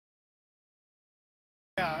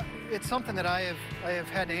Yeah, it's something that I have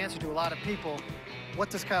had to answer to a lot of people.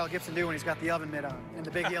 What does Kyle Gibson do when he's got the oven mitt on and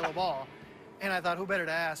the big yellow ball? And I thought, who better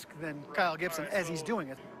to ask than Kyle Gibson as he's doing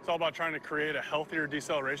it? It's all about trying to create a healthier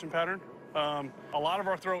deceleration pattern. A lot of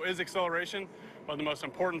our throw is acceleration, but the most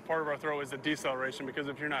important part of our throw is the deceleration, because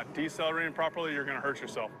if you're not decelerating properly, you're going to hurt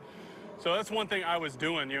yourself. So that's one thing I was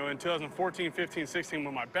doing, you know, in 2014, 15, 16,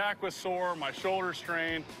 when my back was sore, my shoulder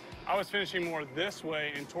strained, I was finishing more this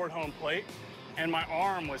way and toward home plate, and my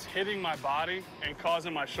arm was hitting my body and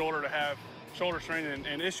causing my shoulder to have shoulder strain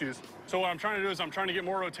and issues. So what I'm trying to do is I'm trying to get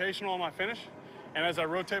more rotational on my finish, and as I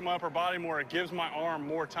rotate my upper body more, it gives my arm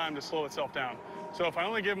more time to slow itself down. So if I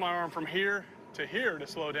only give my arm from here to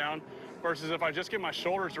slow down, versus if I just get my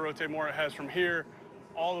shoulders to rotate more, it has from here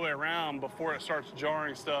all the way around before it starts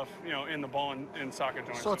jarring stuff, you know, in the ball and socket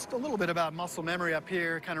joints. So it's a little bit about muscle memory up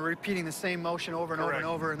here, kind of repeating the same motion over and over and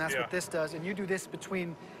over, and that's what this does. And you do this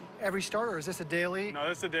between every start, or is this a daily? No,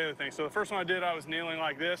 this is a daily thing. So the first one I did, I was kneeling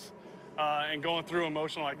like this and going through a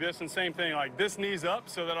motion like this, and same thing, like this knee's up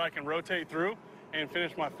so that I can rotate through and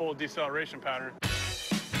finish my full deceleration pattern.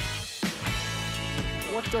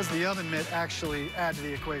 What does the oven mitt actually add to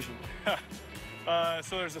the equation?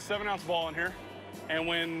 So there's a 7-ounce ball in here, and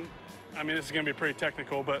when, I mean, this is gonna be pretty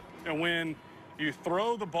technical, but when you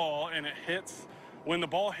throw the ball and it hits, when the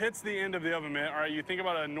ball hits the end of the oven mitt, all right, you think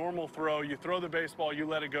about a normal throw, you throw the baseball, you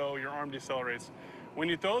let it go, your arm decelerates. When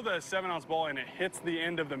you throw the 7-ounce ball and it hits the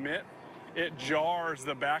end of the mitt, it jars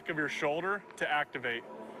the back of your shoulder to activate.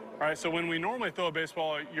 All right, so when we normally throw a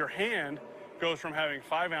baseball, your hand goes from having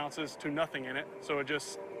 5 ounces to nothing in it, so it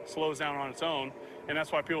just slows down on its own, and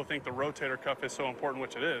that's why people think the rotator cuff is so important,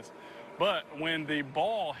 which it is. But when the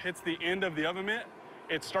ball hits the end of the oven mitt,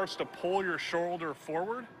 it starts to pull your shoulder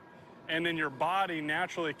forward, and then your body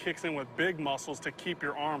naturally kicks in with big muscles to keep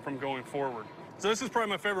your arm from going forward. So this is probably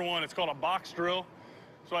my favorite one. It's called a box drill.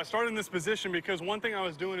 So I started in this position because one thing I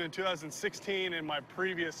was doing in 2016 and my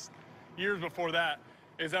previous years before that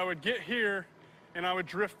is I would get here and I would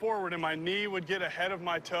drift forward and my knee would get ahead of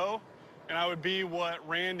my toe, and I would be what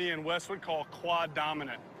Randy and Wes would call quad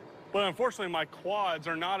dominant. But unfortunately, my quads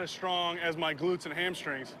are not as strong as my glutes and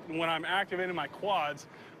hamstrings. When I'm activating my quads,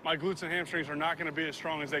 my glutes and hamstrings are not gonna be as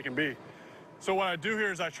strong as they can be. So what I do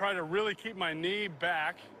here is I try to really keep my knee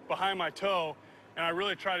back behind my toe, and I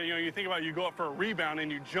really try to, you know, you think about it, you go up for a rebound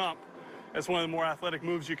and you jump. That's one of the more athletic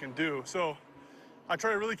moves you can do. So I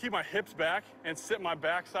try to really keep my hips back and sit my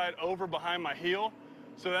backside over behind my heel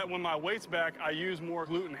so that when my weight's back, I use more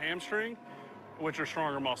glute and hamstring, which are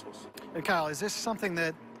stronger muscles. And Kyle, is this something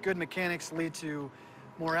that good mechanics lead to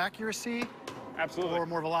more accuracy? Absolutely. Or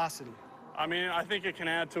more velocity? I mean, I think it can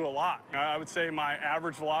add to a lot. I would say my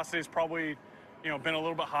average velocity has probably, you know, been a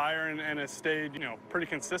little bit higher and has stayed, you know, pretty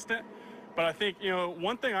consistent. But I think, you know,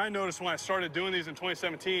 one thing I noticed when I started doing these in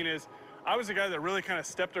 2017 is I was a guy that really kind of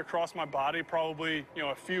stepped across my body probably, you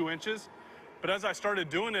know, a few inches. But as I started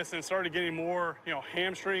doing this and started getting more, you know,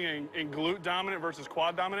 hamstring and glute dominant versus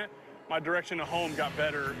quad dominant, my direction to home got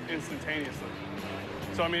better instantaneously.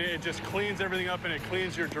 So, I mean, it just cleans everything up and it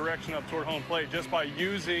cleans your direction up toward home plate just by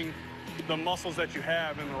using the muscles that you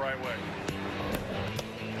have in the right way.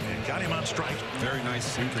 And got him on strike. Very nice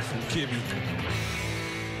sinker from Gibby.